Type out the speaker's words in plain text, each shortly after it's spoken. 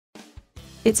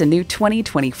It's a new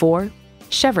 2024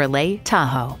 Chevrolet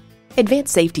Tahoe.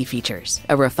 Advanced safety features,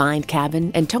 a refined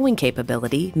cabin, and towing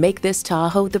capability make this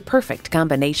Tahoe the perfect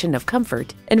combination of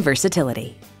comfort and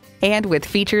versatility. And with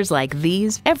features like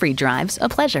these, every drive's a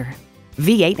pleasure.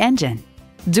 V8 engine,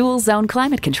 dual zone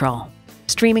climate control,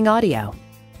 streaming audio,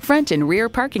 front and rear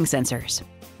parking sensors,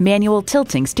 manual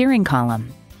tilting steering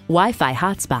column, Wi-Fi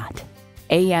hotspot,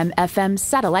 AM/FM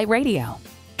satellite radio,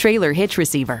 trailer hitch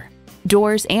receiver,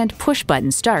 doors and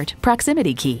push-button start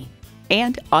proximity key,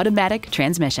 and automatic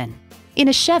transmission. In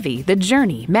a Chevy, the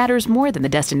journey matters more than the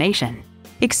destination.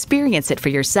 Experience it for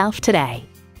yourself today.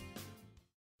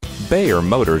 Bayer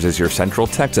Motors is your Central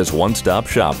Texas one-stop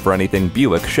shop for anything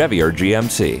Buick, Chevy, or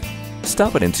GMC.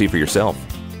 Stop it and see for yourself.